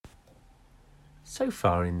so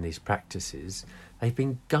far in these practices, they've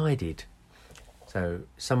been guided. So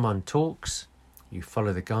someone talks, you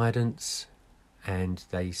follow the guidance, and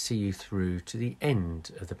they see you through to the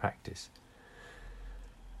end of the practice.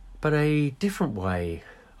 But a different way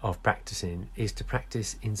of practicing is to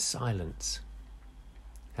practice in silence.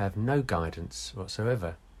 Have no guidance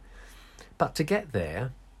whatsoever. But to get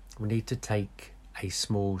there, we need to take a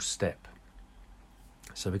small step.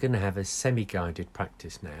 So we're going to have a semi-guided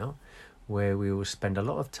practice now, where we will spend a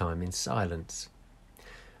lot of time in silence.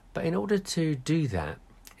 But in order to do that,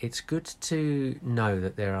 it's good to know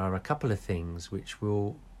that there are a couple of things which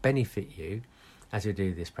will benefit you as you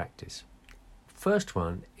do this practice. First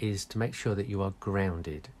one is to make sure that you are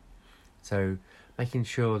grounded. So making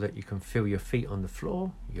sure that you can feel your feet on the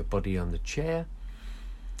floor, your body on the chair,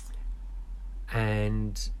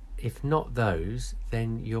 and if not those,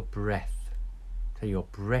 then your breath. So your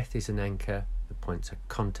breath is an anchor, the points of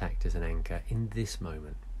contact is an anchor in this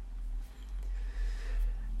moment.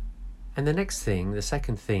 And the next thing, the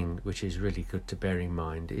second thing, which is really good to bear in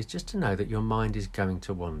mind, is just to know that your mind is going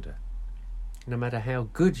to wander. No matter how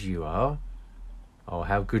good you are, or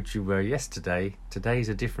how good you were yesterday, today's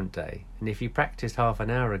a different day. And if you practiced half an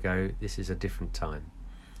hour ago, this is a different time.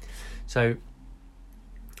 So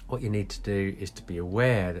what you need to do is to be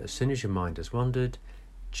aware that as soon as your mind has wandered,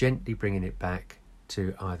 gently bringing it back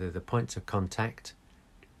to either the points of contact,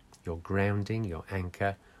 your grounding, your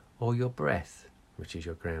anchor, or your breath, which is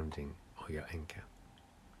your grounding or your anchor.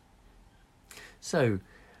 So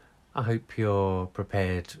I hope you're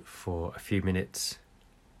prepared for a few minutes,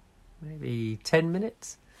 maybe 10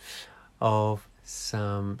 minutes of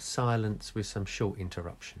some silence with some short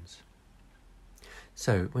interruptions.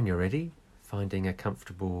 So when you're ready, finding a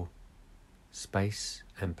comfortable space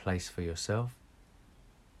and place for yourself.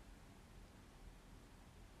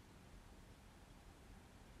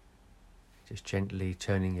 Just gently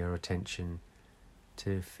turning your attention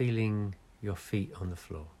to feeling your feet on the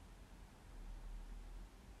floor.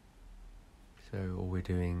 So all we're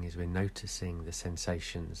doing is we're noticing the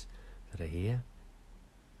sensations that are here.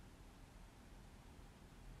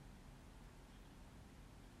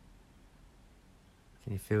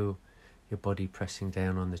 Can you feel your body pressing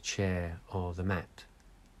down on the chair or the mat?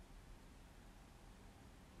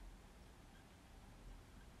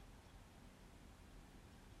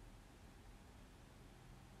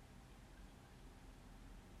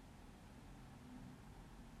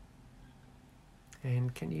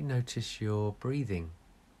 And can you notice your breathing?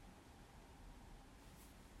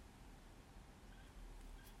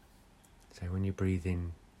 So when you breathe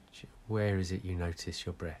in, where is it you notice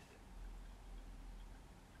your breath?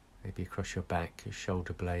 Maybe across your back, your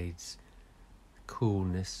shoulder blades,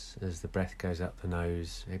 coolness as the breath goes up the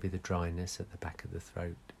nose, maybe the dryness at the back of the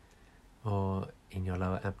throat, or in your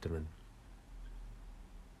lower abdomen.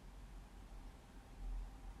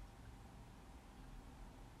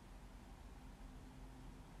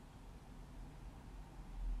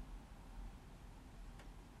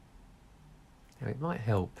 Now it might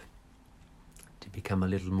help to become a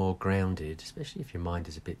little more grounded, especially if your mind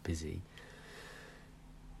is a bit busy,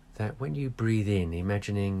 that when you breathe in,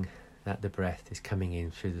 imagining that the breath is coming in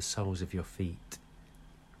through the soles of your feet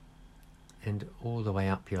and all the way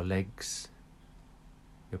up your legs,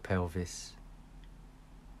 your pelvis,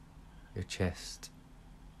 your chest,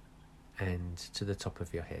 and to the top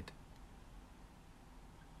of your head.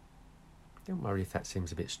 Don't worry if that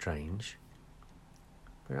seems a bit strange.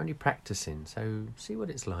 We're only practicing, so see what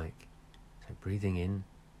it's like. So breathing in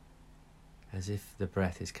as if the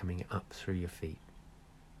breath is coming up through your feet,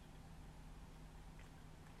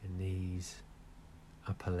 your knees,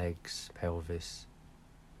 upper legs, pelvis,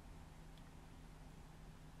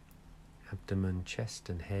 abdomen, chest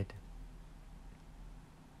and head.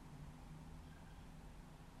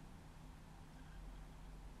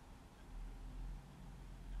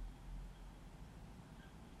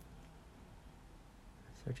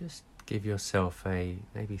 So just give yourself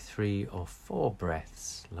maybe 3 or 4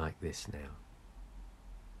 breaths like this now.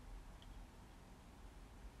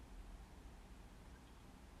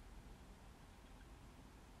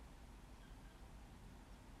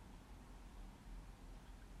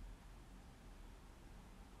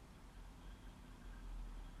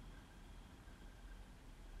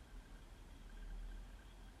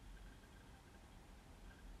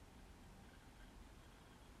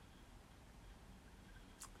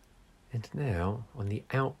 And now, on the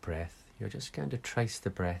out breath, you're just going to trace the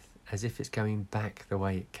breath as if it's going back the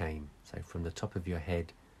way it came. So from the top of your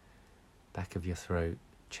head, back of your throat,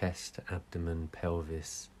 chest, abdomen,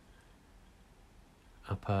 pelvis,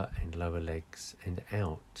 upper and lower legs, and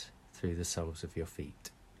out through the soles of your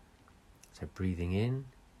feet. So breathing in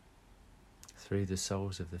through the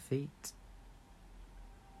soles of the feet,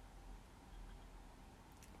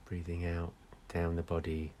 breathing out down the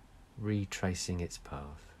body, retracing its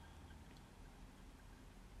path.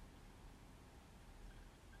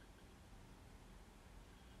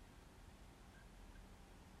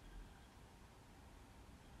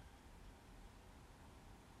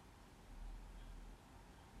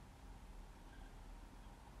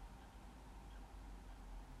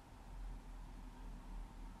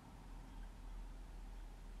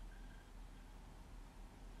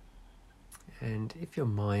 And if your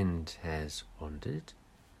mind has wandered,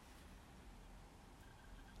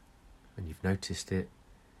 when you've noticed it,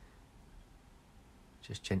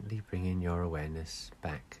 just gently bring in your awareness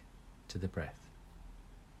back to the breath.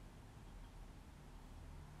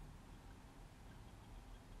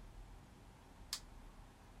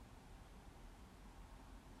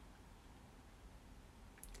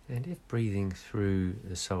 And if breathing through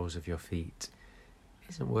the soles of your feet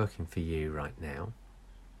isn't working for you right now,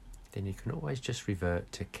 then you can always just revert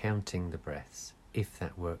to counting the breaths, if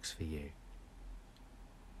that works for you.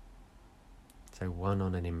 So 1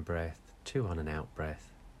 on an in-breath, 2 on an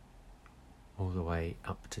out-breath, all the way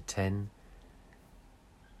up to 10,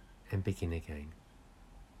 and begin again.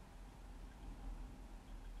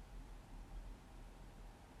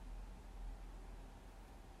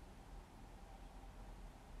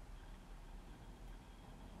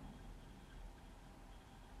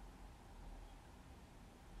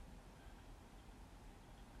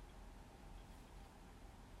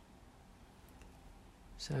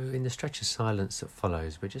 So in the stretch of silence that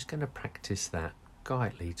follows, we're just going to practice that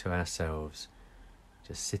quietly to ourselves.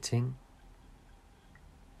 Just sitting,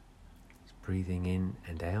 just breathing in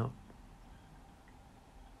and out.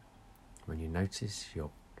 When you notice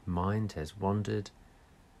your mind has wandered,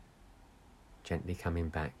 gently coming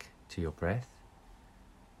back to your breath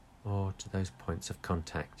or to those points of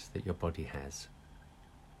contact that your body has.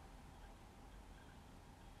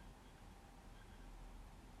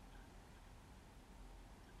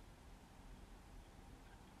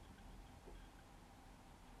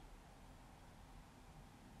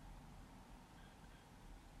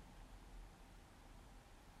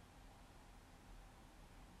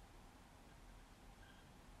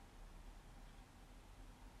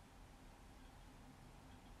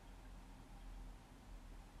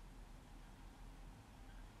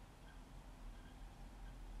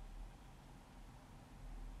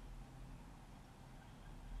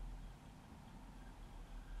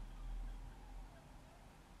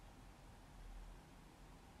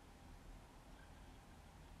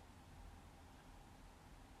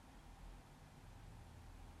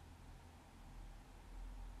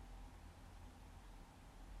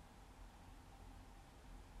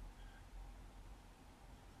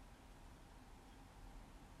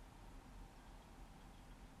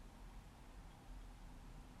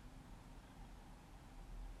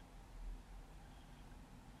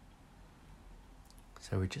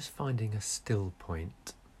 So we're just finding a still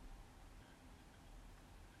point.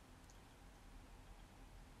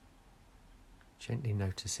 Gently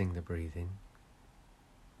noticing the breathing.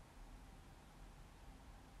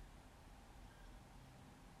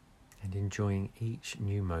 And enjoying each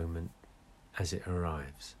new moment as it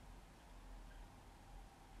arrives.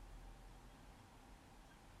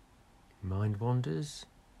 Mind wanders,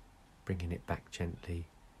 bringing it back gently,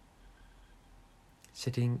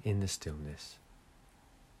 sitting in the stillness.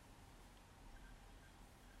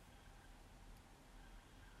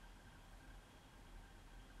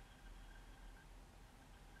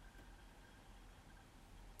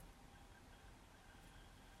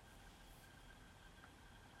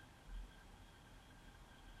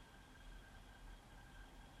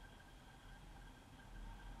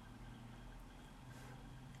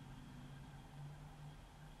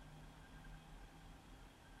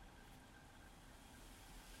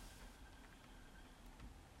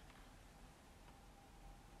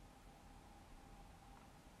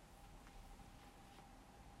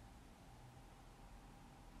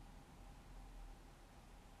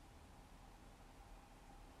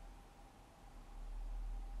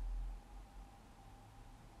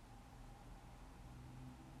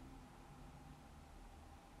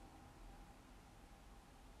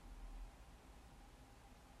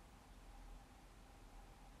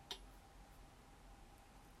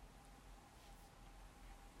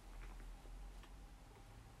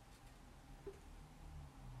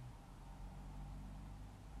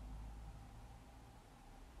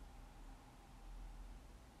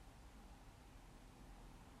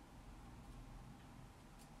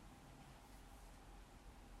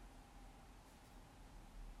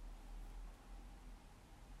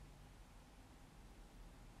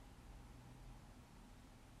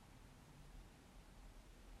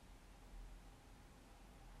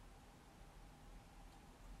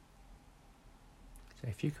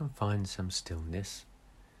 if you can find some stillness,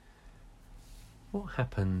 what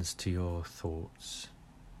happens to your thoughts?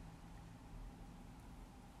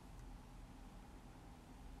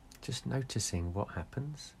 Just noticing what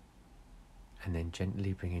happens and then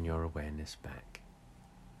gently bringing your awareness back.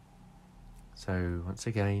 So once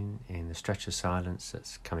again, in the stretch of silence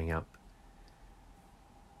that's coming up,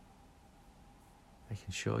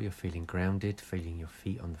 making sure you're feeling grounded, feeling your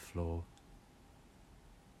feet on the floor,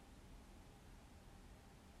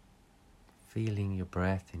 feeling your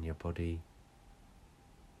breath in your body,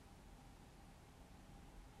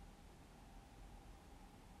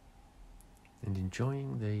 and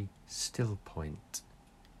enjoying the still point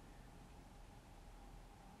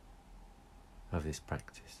of this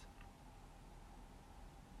practice.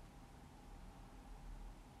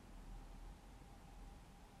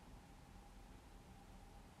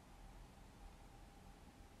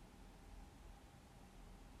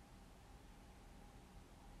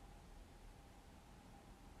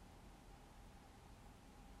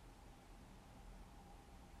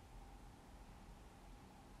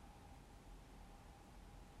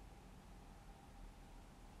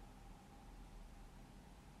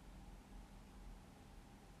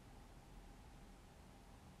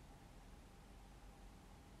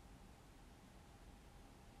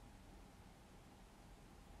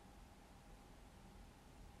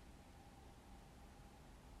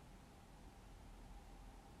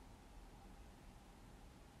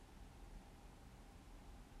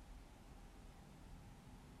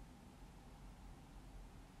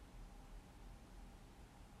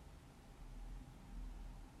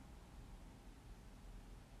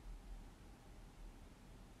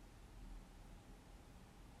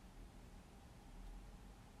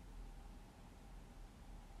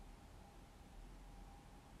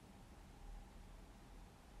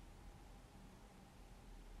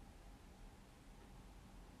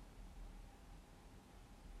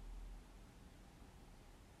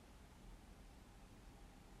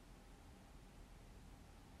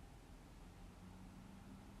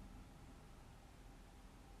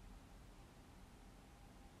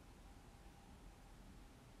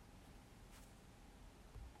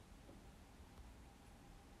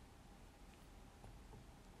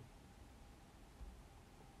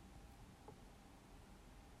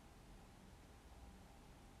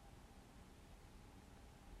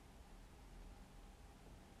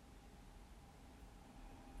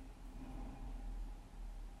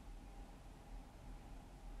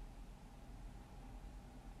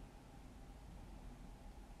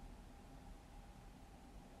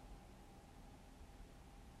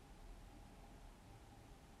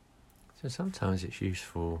 So sometimes it's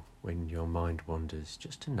useful when your mind wanders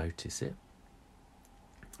just to notice it.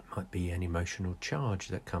 It might be an emotional charge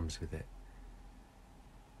that comes with it.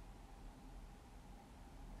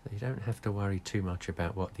 So you don't have to worry too much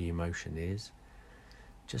about what the emotion is,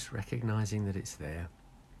 just recognizing that it's there,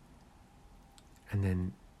 and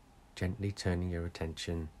then gently turning your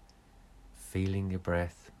attention, feeling your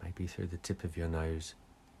breath, maybe through the tip of your nose,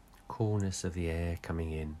 coolness of the air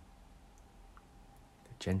coming in,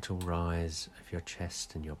 the gentle rise of your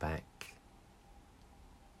chest and your back,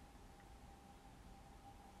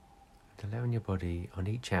 and allowing your body on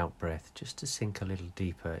each out breath just to sink a little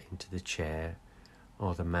deeper into the chair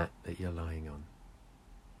or the mat that you're lying on.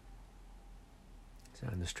 So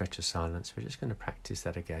in the stretch of silence, we're just going to practice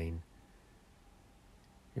that again.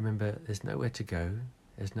 Remember, there's nowhere to go,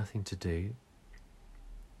 there's nothing to do.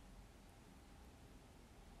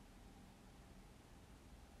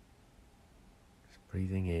 Just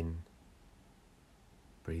breathing in,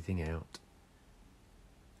 breathing out,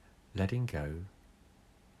 letting go,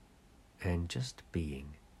 and just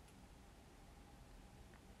being.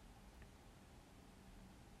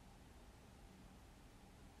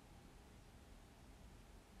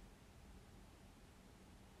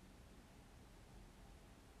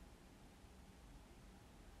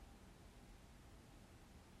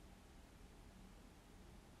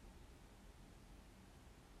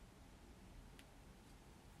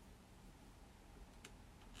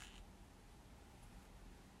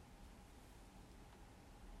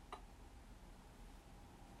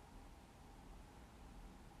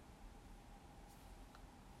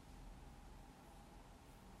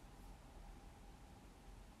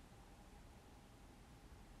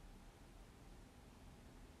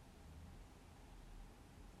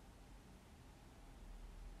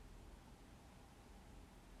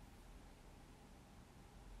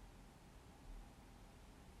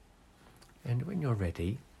 And when you're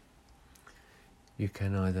ready, you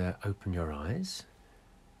can either open your eyes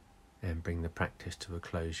and bring the practice to a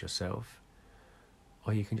close yourself,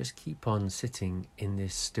 Or you can just keep on sitting in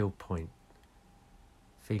this still point,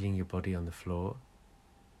 feeling your body on the floor,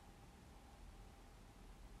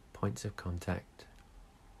 points of contact,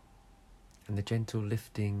 and the gentle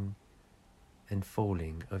lifting and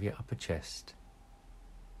falling of your upper chest.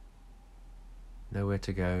 Nowhere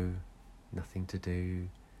to go, nothing to do,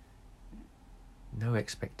 no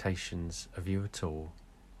expectations of you at all.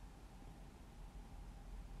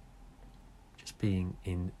 Just being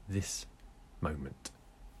in this moment.